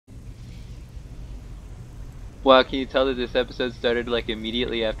Wow, can you tell that this episode started like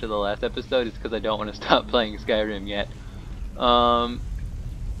immediately after the last episode? It's because I don't want to stop playing Skyrim yet.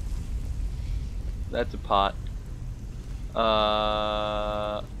 That's a pot.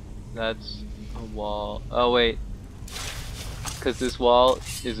 That's a wall. Oh wait, because this wall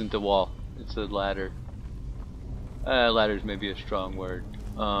isn't a wall. It's a ladder. Ladder's maybe a strong word.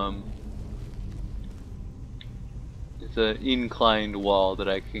 It's an inclined wall that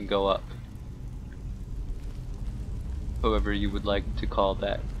I can go up. However you would like to call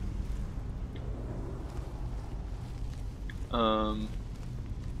that. You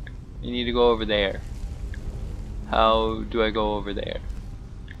need to go over there. How do I go over there?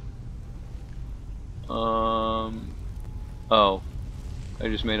 Oh. I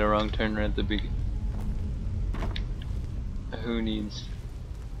just made a wrong turn right at the beginning. Who needs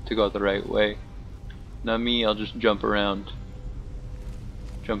to go the right way? Not me, I'll just jump around.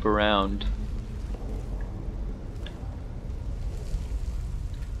 Jump around.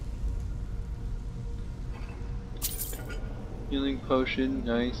 Healing potion,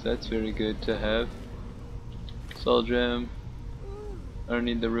 nice, that's very good to have. Soul gem. I don't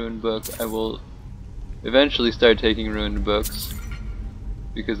need the rune book. I will eventually start taking ruined books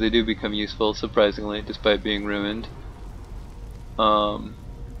because they do become useful, surprisingly, despite being ruined.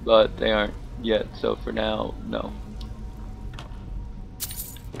 But they aren't yet, so for now, no.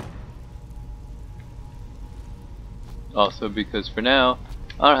 Also because for now,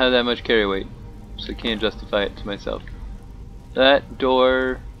 I don't have that much carry weight, so I can't justify it to myself. That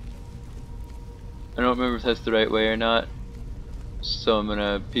door, I don't remember if that's the right way or not, so I'm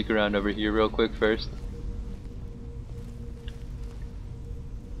gonna peek around over here real quick first.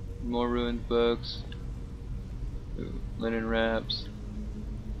 More ruined books, linen wraps,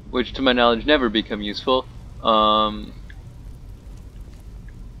 which to my knowledge never become useful. And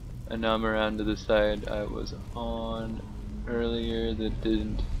now I'm around to the side I was on earlier that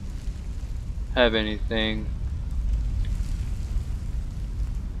didn't have anything.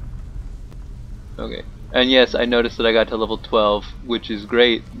 Okay, and yes, I noticed that I got to level 12, which is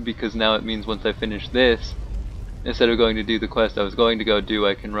great because now it means once I finish this, instead of going to do the quest I was going to go do,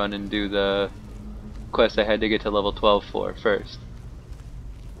 I can run and do the quest I had to get to level 12 for first.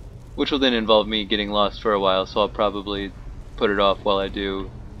 Which will then involve me getting lost for a while, so I'll probably put it off while I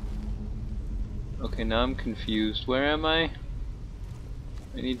do. Okay, now I'm confused. Where am I?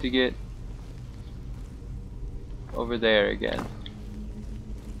 I need to get over there again.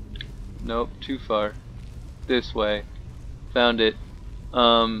 Nope, too far. This way. Found it.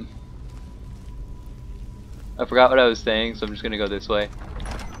 I forgot what I was saying, so I'm just gonna go this way.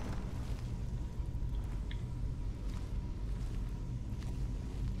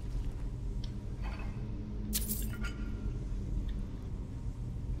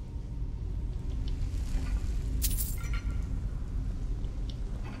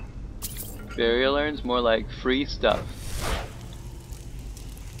 Burial urns, more like free stuff.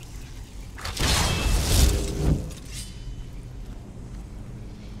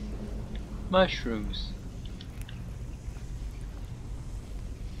 Mushrooms.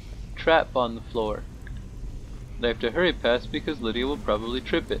 Trap on the floor. I have to hurry past because Lydia will probably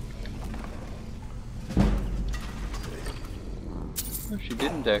trip it. Oh, she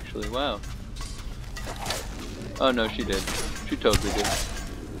didn't actually, wow. Oh no, she did. She totally did.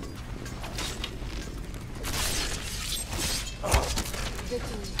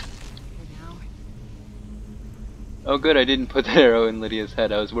 Oh good, I didn't put that arrow in Lydia's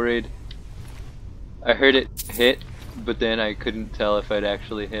head. I was worried. I heard it hit, but then I couldn't tell if I'd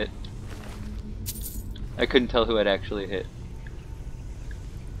actually hit. I couldn't tell who I'd actually hit.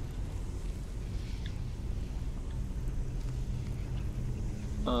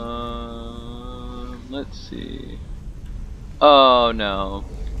 Let's see. Oh no.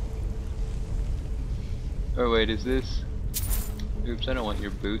 Or wait, is this? Oops, I don't want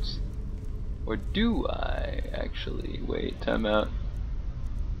your boots. Or do I actually? Wait, time out.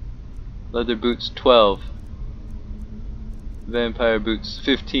 Leather boots 12. Vampire boots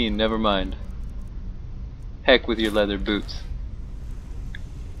 15, never mind. Heck with your leather boots.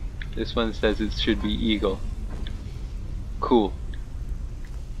 This one says it should be eagle. Cool.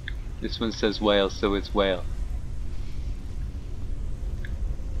 This one says whale, so it's whale.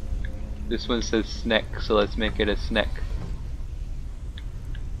 This one says snack, so let's make it a snack.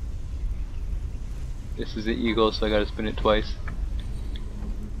 This is an eagle, so I gotta spin it twice.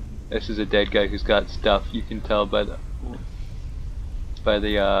 This is a dead guy who's got stuff. You can tell by the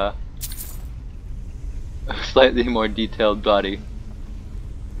slightly more detailed body.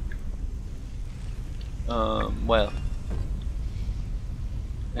 Well,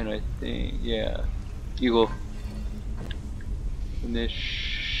 and I think, yeah, eagle. And this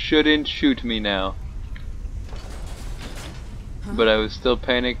shouldn't shoot me now. But I was still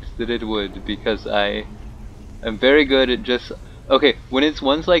panicked that it would, because I am very good at just... Okay, when it's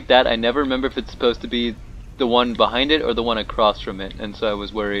ones like that, I never remember if it's supposed to be the one behind it or the one across from it. And so I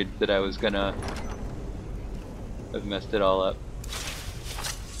was worried that I was gonna have messed it all up.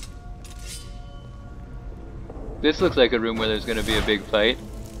 This looks like a room where there's gonna be a big fight.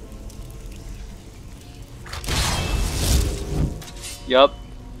 Yup.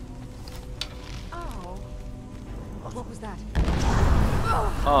 Oh. What was that?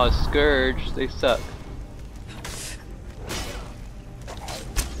 Oh, Scourge, they suck.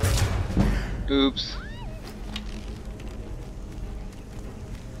 Oops.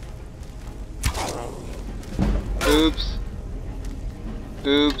 Oops.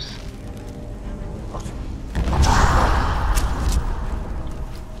 Oops.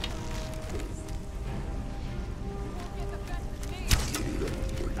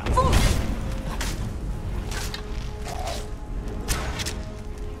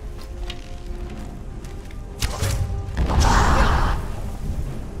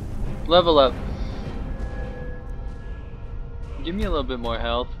 Level up. Give me a little bit more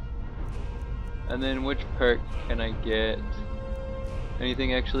health. And then which perk can I get?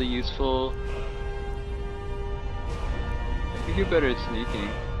 Anything actually useful? I could get better at sneaking.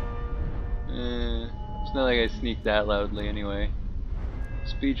 It's not like I sneak that loudly anyway.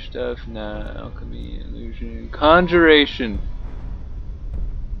 Speech stuff, nah. Alchemy, illusion, conjuration.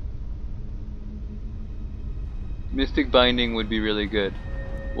 Mystic binding would be really good.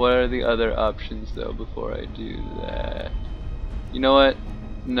 What are the other options though before I do that? You know what?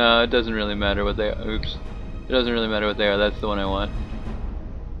 No, it doesn't really matter what they are. Oops. It doesn't really matter what they are. That's the one I want.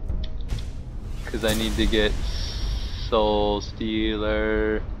 Because I need to get Soul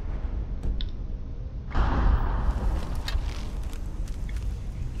Stealer.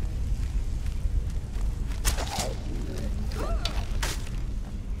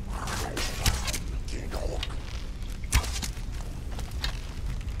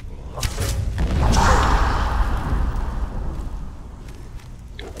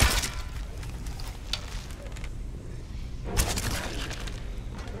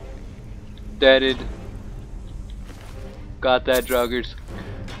 Deaded. Got that Drugger's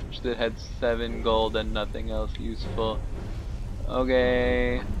that had 7 gold and nothing else useful.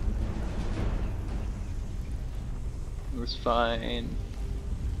 Okay. It was fine.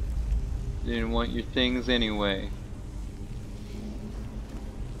 Didn't want your things anyway.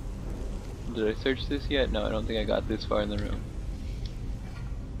 Did I search this yet? No, I don't think I got this far in the room.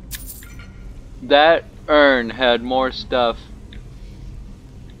 That urn had more stuff.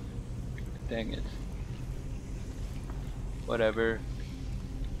 Dang it. Whatever.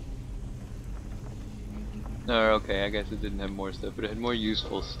 No, okay, I guess it didn't have more stuff, but it had more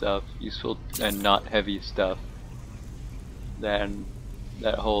useful stuff. Useful and not heavy stuff than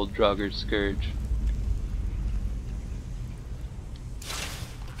that whole Draugr Scourge.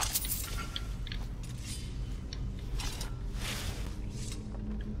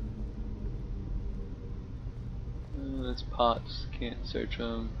 That's pots, can't search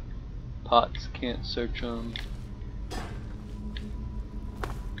them. Pots, can't search them.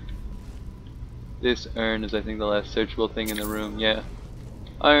 This urn is, I think, the last searchable thing in the room. Yeah.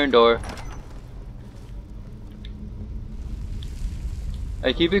 Iron door.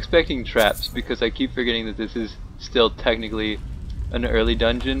 I keep expecting traps because I keep forgetting that this is still technically an early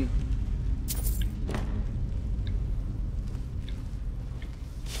dungeon.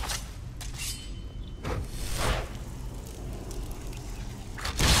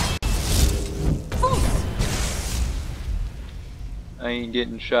 I ain't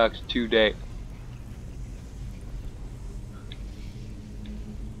getting shocked today.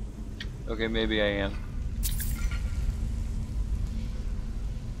 Okay, maybe I am.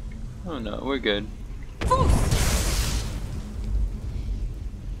 Oh no, we're good.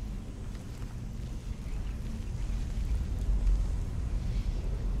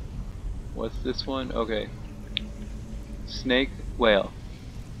 What's this one? Okay. Snake, whale.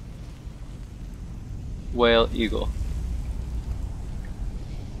 Whale, eagle.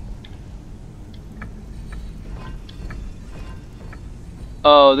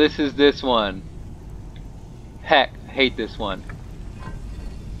 Oh, this is this one. Heck, hate this one.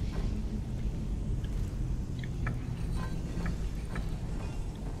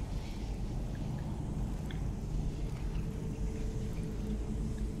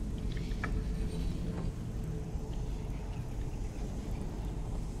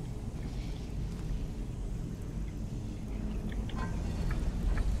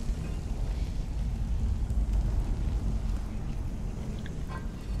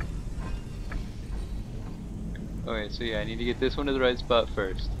 Alright, so yeah, I need to get this one to the right spot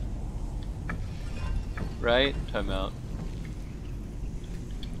first. Right? Time out.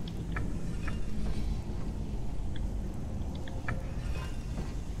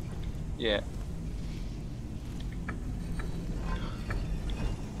 Yeah.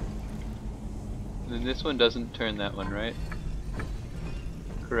 And then this one doesn't turn that one, right?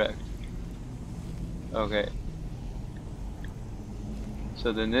 Correct. Okay.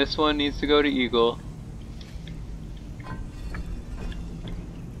 So then this one needs to go to Eagle.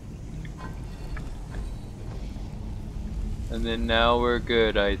 And then now we're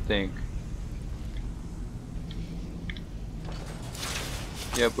good, I think.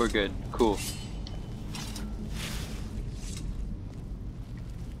 Yep, we're good. Cool.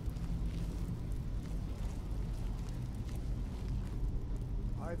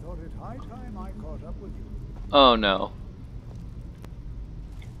 I thought it high time I caught up with you. Oh no.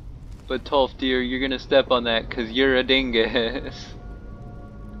 But Tolf dear, you're gonna step on that cause you're a dingus.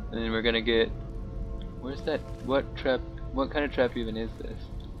 And then we're gonna get... Where's that? What trap? What kind of trap even is this?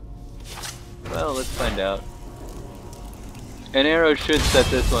 Well, let's find out. An arrow should set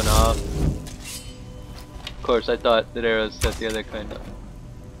this one off. Of course, I thought that arrows set the other kind off.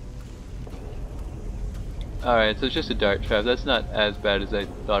 Alright, so it's just a dart trap. That's not as bad as I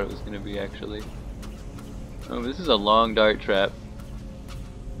thought it was going to be, actually. Oh, this is a long dart trap.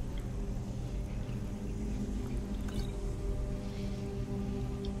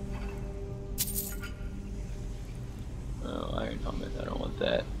 Oh, iron helmet. I don't want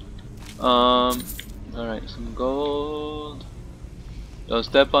that. Alright, some gold. Don't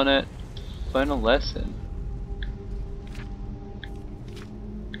step on it. Final lesson.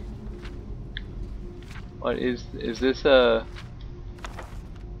 What is this a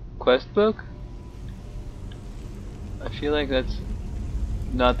quest book? I feel like that's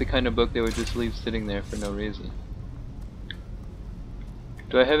not the kind of book they would just leave sitting there for no reason.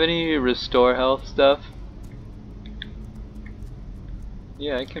 Do I have any restore health stuff?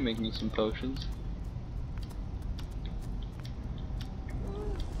 Yeah, I can make me some potions.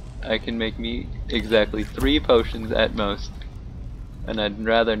 I can make me exactly 3 potions at most. And I'd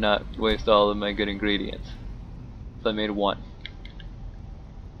rather not waste all of my good ingredients. So I made 1.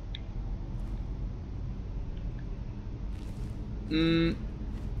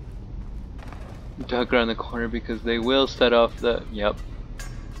 Duck around the corner because they will set off the... Yep.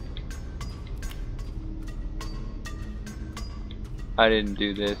 I didn't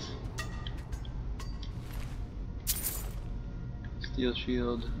do this. Steel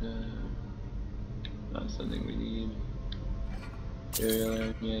shield. Not something we need. Aerial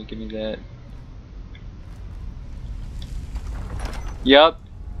arm, yeah, give me that. Yup.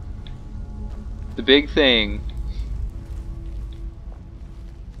 The big thing.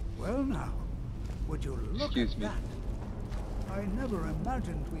 Well now, would you look Excuse at me. that? I never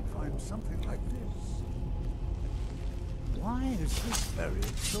imagined we'd find something like this. Why is this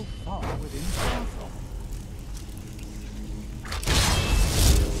buried so far within Saarthal?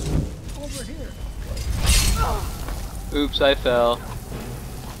 Over here. Oops, I fell.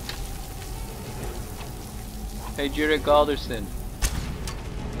 Hey, Jurek Galderson.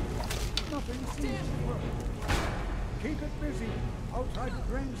 Nothing seems to work. Keep it busy. I'll try to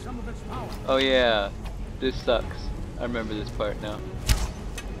drain some of its power. Oh yeah, this sucks. I remember this part now.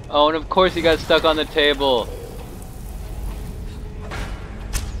 Oh, and of course he got stuck on the table.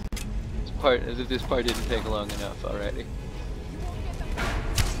 This part, as if this part didn't take long enough already.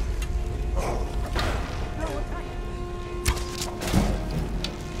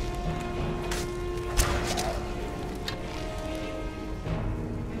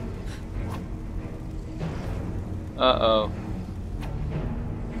 Uh-oh.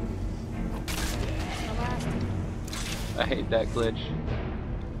 I hate that glitch.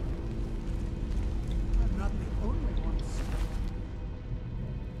 I'm not the only one.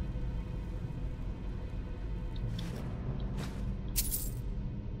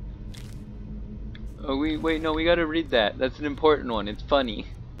 Oh, wait, no, we gotta read that. That's an important one. It's funny.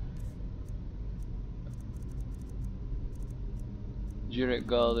 Jurek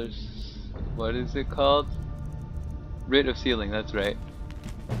Galders. What is it called? Writ of Sealing, that's right.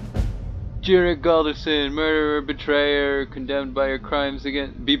 Jurek Galderson, murderer, betrayer, condemned by your crimes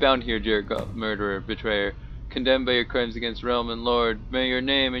against... Be bound here, Jurek, murderer, betrayer, condemned by your crimes against realm and lord. May your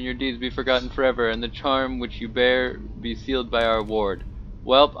name and your deeds be forgotten forever, and the charm which you bear be sealed by our ward.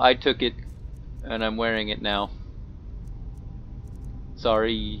 Welp, I took it, and I'm wearing it now.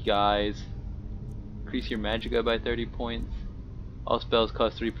 Sorry, guys. Increase your magicka by 30 points. All spells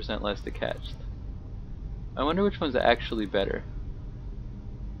cost 3% less to cast. I wonder which one's actually better.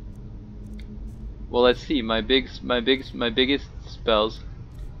 Well, let's see. My biggest spells.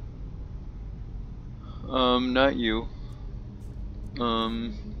 Not you.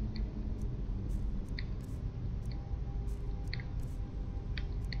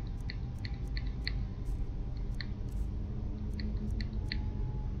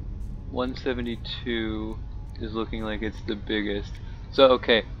 172 is looking like it's the biggest. So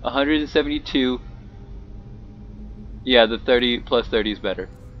okay, 172. Yeah, the 30 plus 30 is better.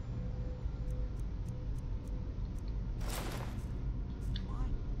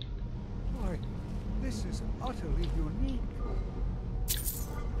 Why, this is utterly unique.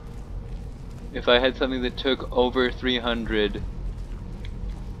 If I had something that took over 300,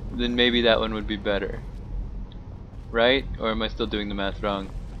 then maybe that one would be better. Right? Or am I still doing the math wrong?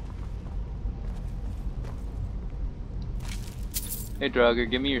 Hey Draugr,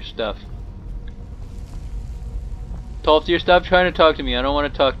 give me your stuff. Tolfdir, stop trying to talk to me. I don't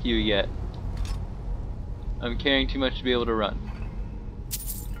want to talk to you yet. I'm carrying too much to be able to run.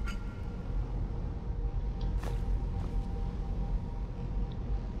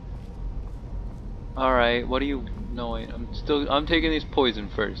 Alright, what do you... No, wait, I'm taking these poison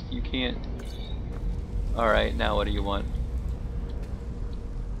first. You can't... Alright, now what do you want?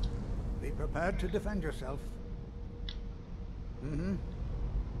 Be prepared to defend yourself. Mm-hmm.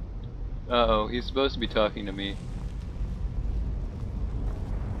 Uh-oh, he's supposed to be talking to me.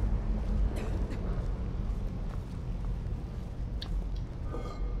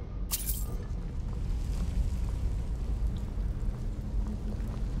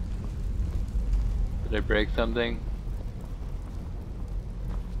 Did I break something?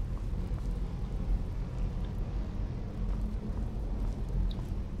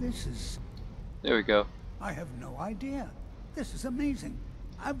 This is... There we go. I have no idea. This is amazing.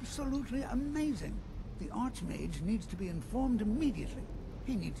 Absolutely amazing. The Archmage needs to be informed immediately.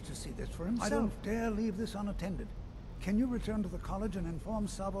 He needs to see this for himself. I don't dare leave this unattended. Can you return to the college and inform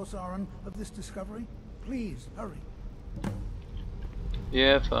Sabo Saran of this discovery? Please, hurry.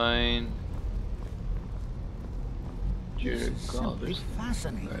 Yeah, fine. This is simply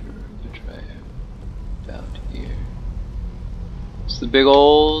fascinating. Found here. It's the big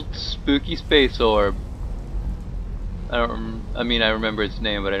old spooky space orb. I mean, I remember its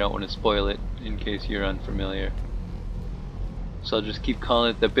name, but I don't want to spoil it in case you're unfamiliar. So I'll just keep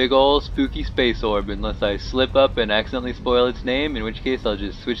calling it the big old spooky space orb unless I slip up and accidentally spoil its name, in which case I'll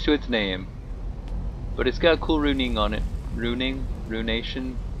just switch to its name. But it's got cool runing on it.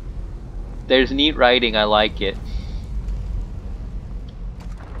 Runation. There's neat writing, I like it.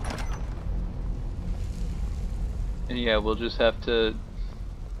 And yeah, we'll just have to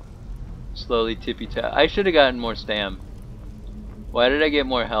slowly tippy-tap. I should have gotten more stam. Why did I get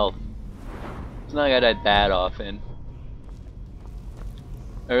more health? It's not like I died that often.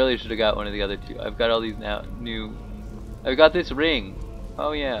 I really should have got one of the other two. I've got all these now new... I've got this ring.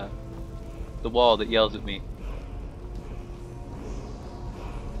 Oh yeah. The wall that yells at me.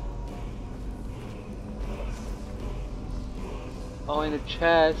 Oh, and a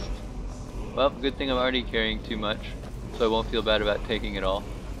chest. Well, good thing I'm already carrying too much, so I won't feel bad about taking it all.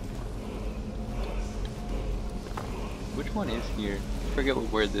 Which one is here? I forget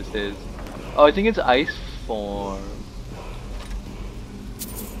what word this is. Oh, I think it's ice form.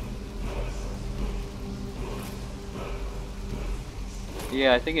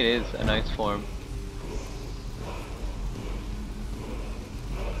 Yeah, I think it is an ice form.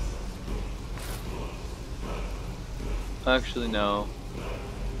 Actually, no.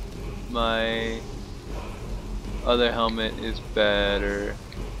 My other helmet is better.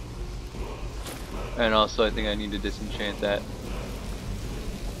 And also I think I need to disenchant that.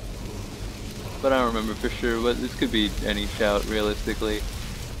 But I don't remember for sure. But this could be any shout realistically.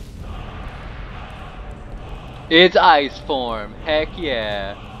 It's ice form. Heck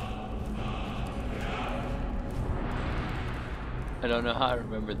yeah. I don't know how I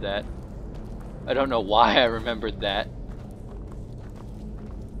remembered that. I don't know why I remembered that.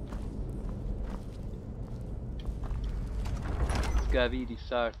 Skavidi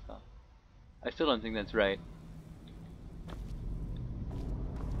Saarthal. I still don't think that's right.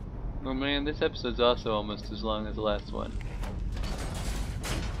 Oh man, this episode's also almost as long as the last one.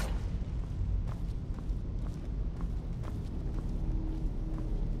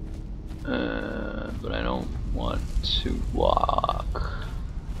 But I don't want to walk.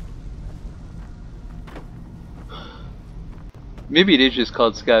 Maybe it is just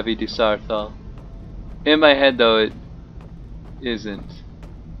called Skavidi Saarthal. In my head though, it isn't.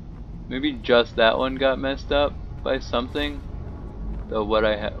 Maybe just that one got messed up by something. Though what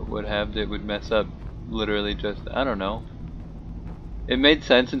I would have that would mess up literally just, I don't know. It made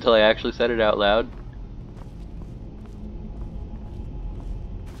sense until I actually said it out loud.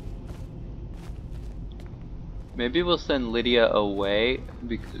 Maybe we'll send Lydia away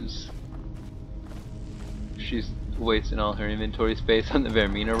because she's wasting all her inventory space on the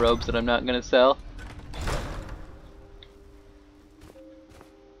Vermina robes that I'm not gonna sell.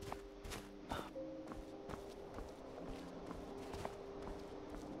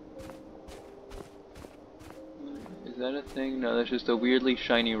 Is that a thing? No, that's just a weirdly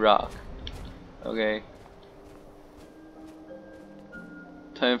shiny rock. Okay.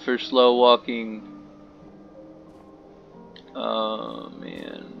 Time for slow walking. Oh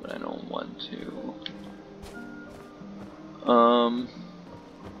man, but I don't want to.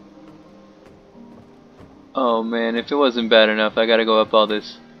 Oh man, if it wasn't bad enough, I gotta go up all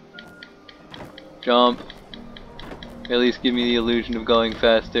this. Jump. At least give me the illusion of going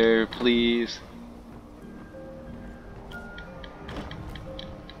faster, please.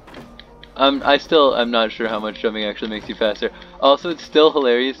 I'm not sure how much jumping actually makes you faster. Also, it's still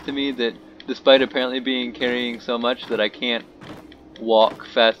hilarious to me that despite apparently carrying so much that I can't walk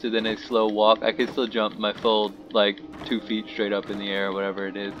faster than a slow walk, I can still jump my full, like, 2 feet straight up in the air or whatever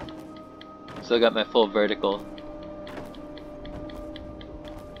it is. So I got my full vertical.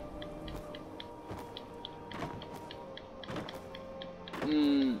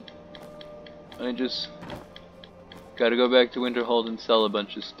 I just gotta go back to Winterhold and sell a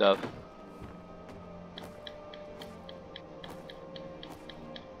bunch of stuff.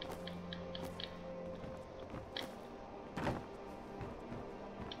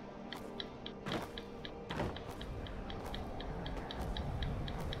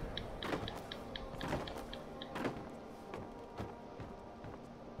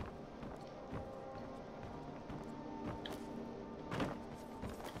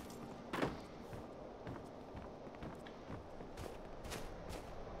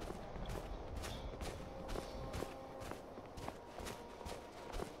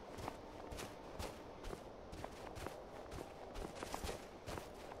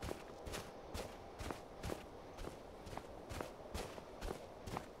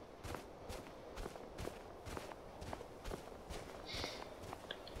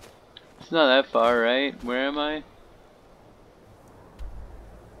 It's not that far, right? Where am I?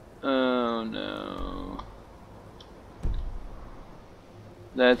 Oh no.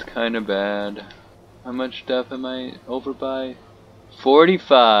 That's kinda bad. How much stuff am I over by?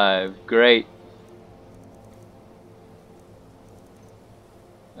 45! Great.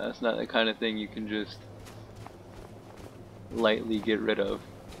 That's not the kind of thing you can just lightly get rid of.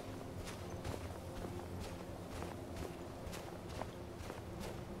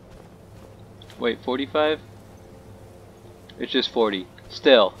 Wait, 45? It's just 40.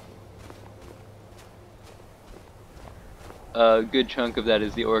 Still. A good chunk of that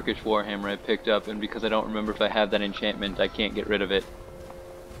is the Orcish Warhammer I picked up, and because I don't remember if I have that enchantment, I can't get rid of it.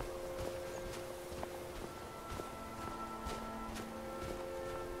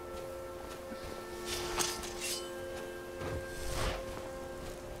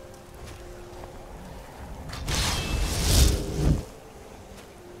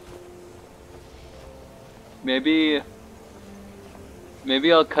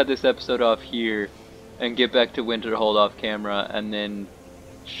 Maybe I'll cut this episode off here and get back to Winterhold off camera and then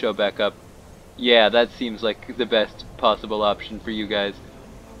show back up. Yeah, that seems like the best possible option for you guys.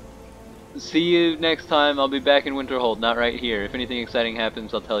 See you next time. I'll be back in Winterhold, not right here. If anything exciting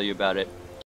happens, I'll tell you about it.